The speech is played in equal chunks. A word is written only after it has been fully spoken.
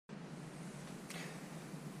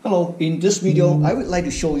Hello, in this video I would like to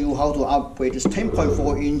show you how to upgrade this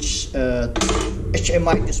 10.4-inch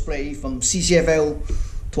HMI display from CCFL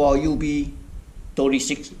to our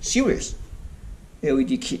UB36 series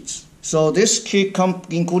LED kits. So this kit comes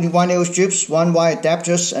including 1 L strips, 1 wire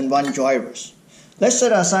adapters and 1 drivers. Let's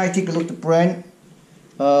set aside, take a look at the brand.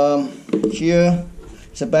 Here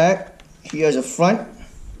is the back, here is the front.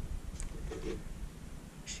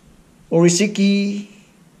 MORI SEIKI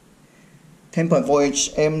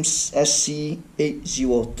 10.4-inch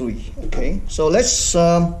MSC-803. Okay, so let's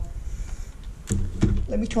let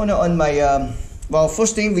me turn it on my well,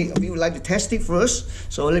 first thing we would like to test it first.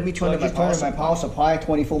 So let me turn on my power supply,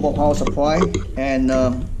 24-volt power supply, and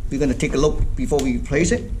we're gonna take a look before we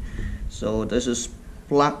place it. So this is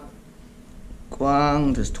plug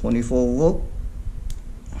ground, this 24-volt.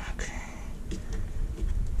 Okay,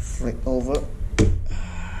 flick over,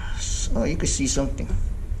 so you can see something.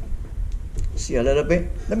 See a little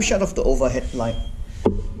bit. Let me shut off the overhead light.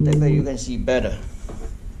 That way you can see better.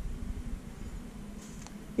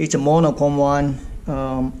 It's a monochrome one.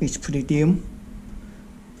 It's pretty dim.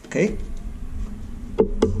 Okay.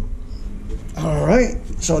 All right.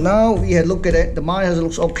 So now we had looked at it. The monitor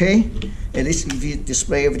looks okay. At least if you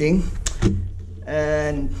display everything.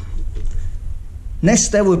 And next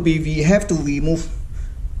step would be we have to remove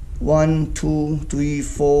 1, 2, 3,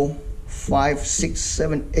 4, 5, 6,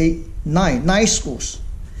 7, 8, 9 screws.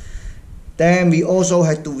 Then we also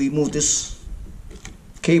have to remove this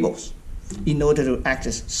cables in order to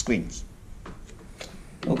access screens.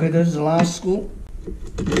 Okay, this is the last screw.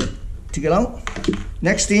 Take it out.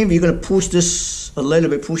 Next thing, we're gonna push this a little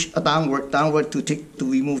bit, push downward to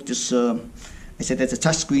remove this. I said that's a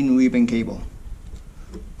touchscreen ribbon cable.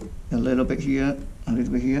 A little bit here, a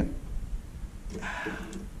little bit here.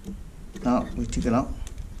 Now we take it out.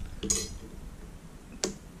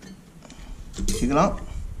 Take it out.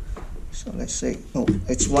 So let's say, oh,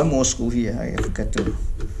 it's one more screw here. I forgot to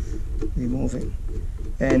remove it.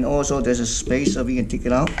 And also there's a space so we can take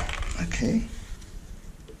it out. Okay.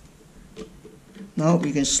 Now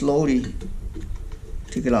we can slowly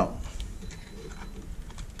take it out.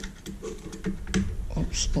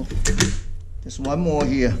 Oops. Oh. There's one more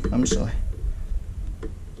here. I'm sorry.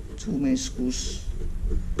 Too many screws.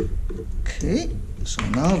 Okay. So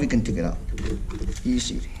now we can take it out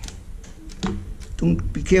easily.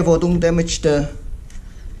 Don't be careful, don't damage the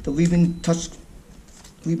ribbon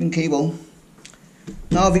cable.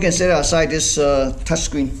 Now we can set aside this touch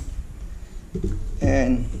screen,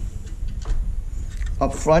 and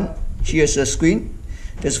up front here's the screen.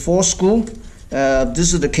 There's 4 screws.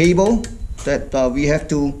 This is the cable that we have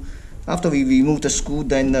to, after we remove the screw,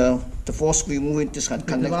 then the 4 screw remove it, disconnect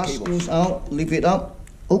the last screws out, lift it up.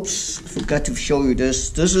 Oops, forgot to show you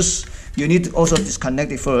this. This is, you need to also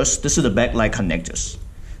disconnect it first. This is the backlight connectors.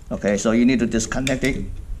 Okay, so you need to disconnect it.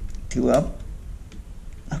 Two up.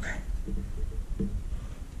 Okay.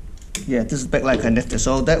 Yeah, this is backlight connector.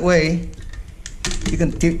 So that way you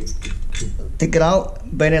can take it out,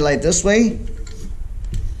 bend it like this way.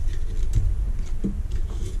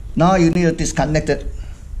 Now you need to disconnect it,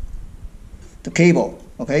 the cable.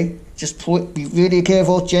 Okay, just pull it. Be really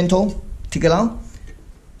careful, gentle. Take it out.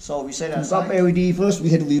 So we set aside LED first. We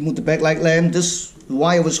had to remove the backlight lamp. This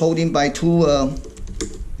wire was holding by 2.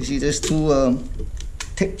 You see, there's 2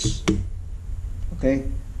 tips. Okay,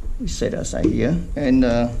 we set aside here, and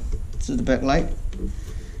this is the backlight.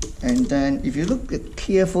 And then, if you look at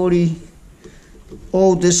carefully,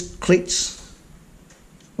 all these clips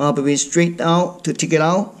are being straight out to take it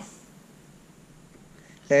out.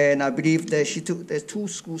 And I believe that there's 2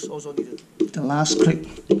 screws also needed. The last clip,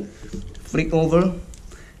 flick over.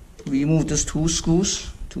 Remove these 2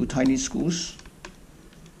 screws, 2 tiny screws.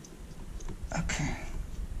 Okay.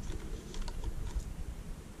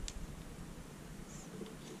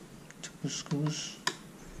 2 screws.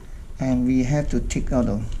 And we have to take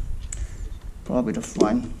out probably the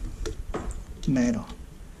front metal.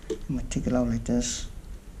 I'm going to take it out like this.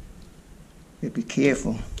 Be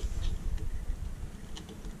careful.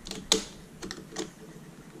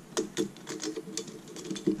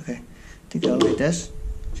 Okay, take it out like this.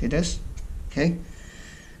 See this? Okay.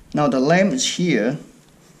 Now the lamp is here.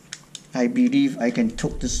 I believe I can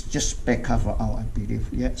take this just back cover out. I believe.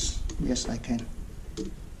 Yes. Yes, I can.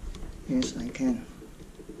 Yes, I can.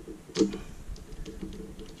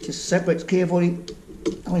 Just separate carefully.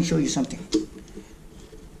 I want to show you something.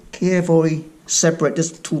 Carefully separate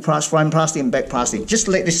this 2 parts, front plastic and back plastic. Just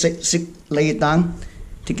let this lay it down.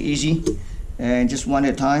 Take it easy, and just one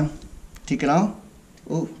at a time. Take it out.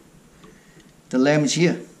 Oh, the lamp is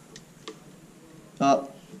here.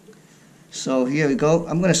 So here we go.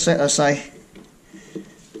 I'm going to set aside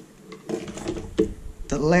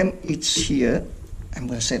the lamp is here. I'm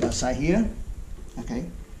going to set aside here. Okay,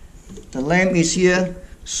 the lamp is here,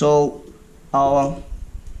 so our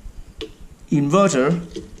inverter,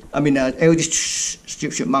 LED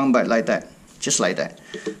strip should mount back like that, just like that.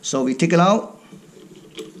 So we take it out.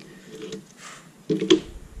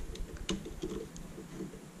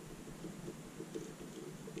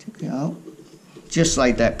 Take it out, just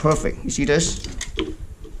like that, perfect. You see this?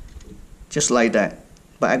 Just like that.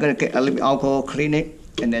 But I'm gonna get a little bit alcohol, clean it,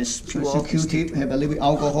 and then pure Q-tip, have a little bit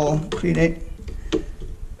alcohol, clean it,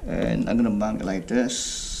 and I'm gonna mount it like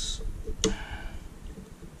this.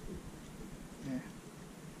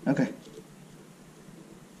 Okay.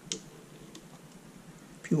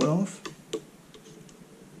 Peel it off.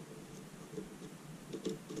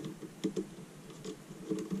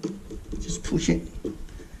 Just push it.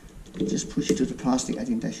 Just push it to the plastic. I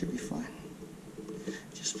think that should be fine.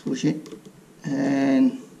 Just push it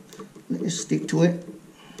and let it stick to it.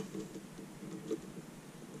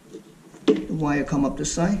 The wire come up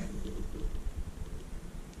this side.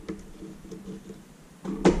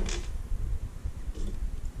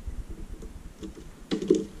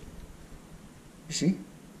 See?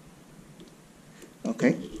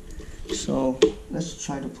 Okay, so let's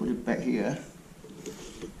try to put it back here.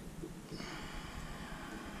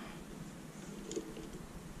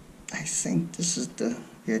 I think this is the,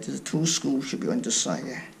 the two screws should be on this side.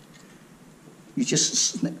 Yeah, you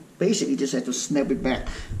just basically just have to snap it back.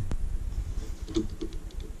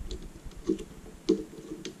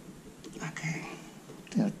 Okay,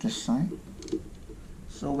 there this side.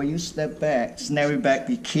 So when you snap it back,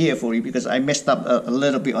 be carefully, because I messed up a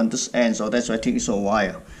little bit on this end, so that's why I think it's a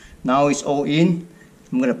wire. Now it's all in.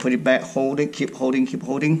 I'm gonna put it back, hold it, keep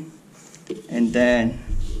holding, and then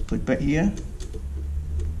put it back here.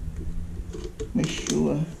 Make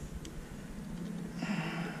sure.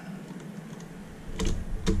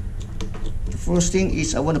 The first thing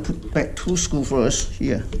is I want to put back two screws first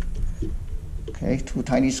here. Okay, two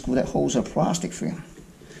tiny screws that holds a plastic film.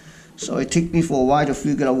 So it took me for a while to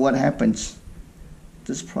figure out what happens.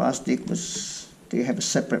 This plastic they have a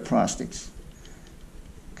separate plastics.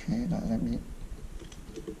 Okay, now let me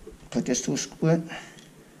put this two screws.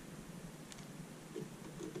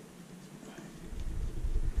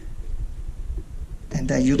 And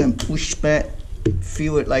then you can push back,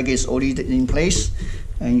 feel it like it's already in place,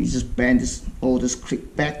 and you just bend this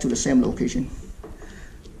clip back to the same location.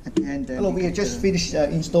 And hello, we have just finished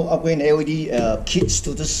install upgrade LED kits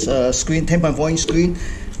to this screen, 10.4 inch screen.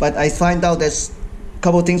 But I find out there's a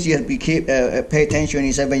couple of things you have to pay attention.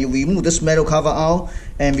 Is that when you remove this metal cover out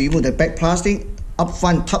and remove the back plastic, up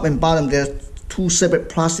front, top and bottom, there are two separate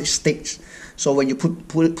plastic sticks. So when you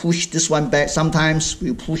push this one back, sometimes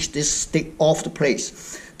you push this stick off the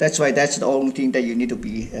place. That's why that's the only thing that you need to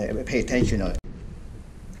pay attention on.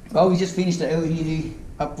 Well, we just finished the LED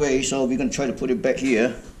upgrade, so we're gonna try to put it back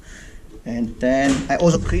here. And then I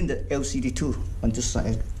also cleaned the LCD too on this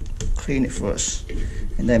side. Clean it first,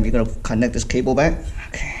 and then we're gonna connect this cable back.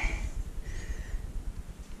 Okay.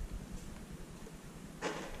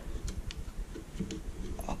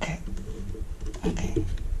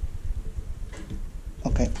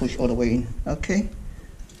 Okay, push all the way in. Okay.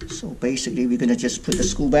 So basically, we're gonna just put the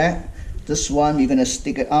screw back. This one we're gonna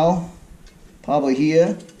stick it out, probably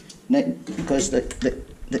here, because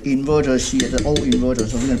the inverter is here, the old inverter,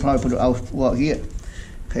 so we're going to probably put it out here.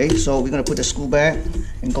 Okay, so we're going to put the screw back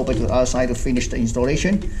and go back to the other side to finish the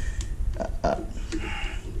installation.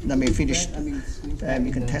 Let me finish, and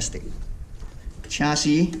we can test it.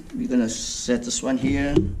 Chassis, we're going to set this one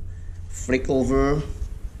here, flick over,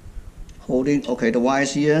 holding. Okay, the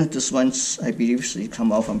wires here, this one's, I believe, should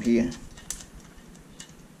come out from here.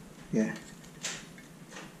 Yeah.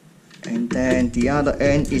 And then the other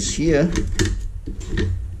end is here.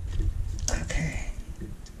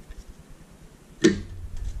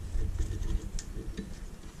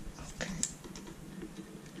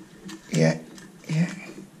 Yeah.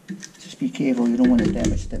 Just be careful, you don't want to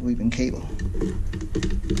damage that ribbon cable.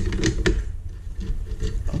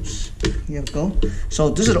 Oops, here we go. So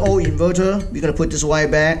this is the old inverter. We're gonna put this wire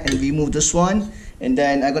back and remove this one. And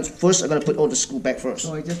then I'm gonna put all the screw back first.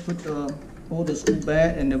 So I just put all the screw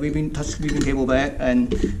back and the touch ribbon cable back.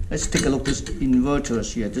 And let's take a look at this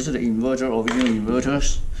inverters here. This is the inverter, original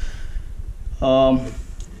inverters.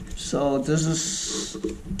 So this is,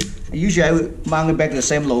 usually I would mount it back to the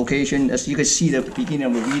same location. As you can see the beginning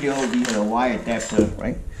of the video, we have a wire adapter,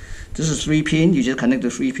 right? This is 3-pin, you just connect the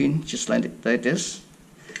 3-pin, just like this.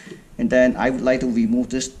 And then I would like to remove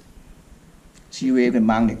this, see where you can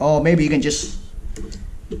mount it. Or maybe you can just,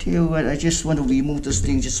 tell you what, I just want to remove this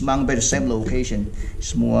thing, just mount it back to the same location.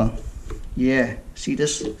 It's more Yeah, see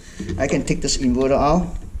this? I can take this inverter out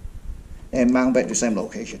and mount back to the same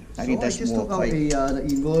location. I think that's more quite. The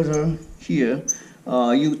inverter here.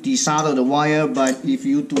 You desolder the wire, but if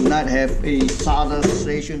you do not have a solder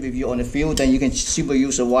station with you on the field, then you can simply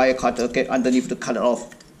use a wire cutter, get underneath to cut it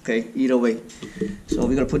off. Okay, either way. So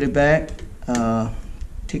we're gonna put it back.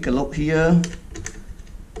 Take a look here.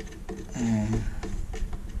 And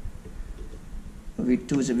what we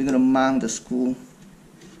do is we're gonna mount the screw.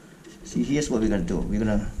 See, here's what we're gonna do. We're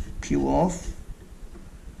gonna peel off.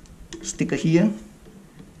 Stick it here.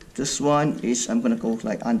 This one is, I'm gonna go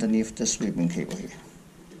like underneath this ribbon cable here.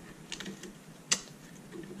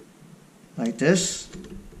 Like this.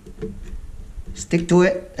 Stick to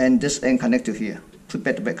it, and this end connect to here. Put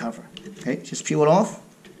back the back cover. Okay, just peel it off.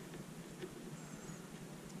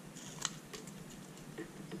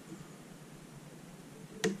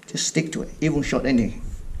 Just stick to it, it won't short anything.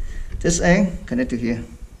 This end connect to here.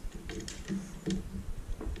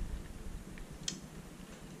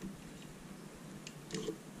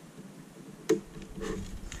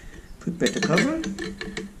 Put back the cover.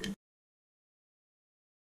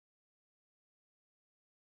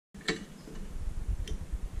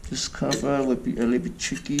 This cover would be a little bit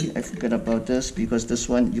tricky. I forgot about this because this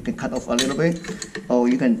one you can cut off a little bit, or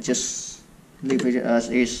you can just leave it as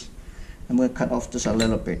is. I'm going to cut off just a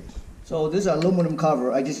little bit. So this aluminum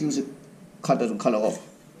cover, I just use a cutter to cut it off.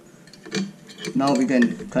 Now we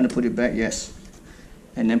can kind of put it back, yes.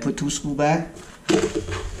 And then put 2 screws back.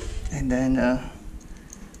 And then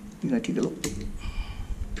you're going to take a look.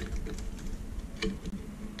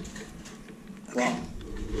 Wow.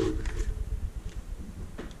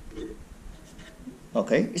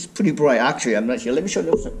 Okay, it's pretty bright actually. I'm not sure. Let me show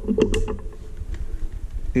you.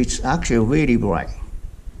 It's actually really bright.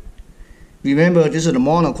 Remember, this is the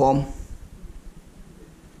monochrome.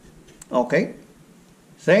 Okay.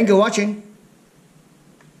 Thank you for watching.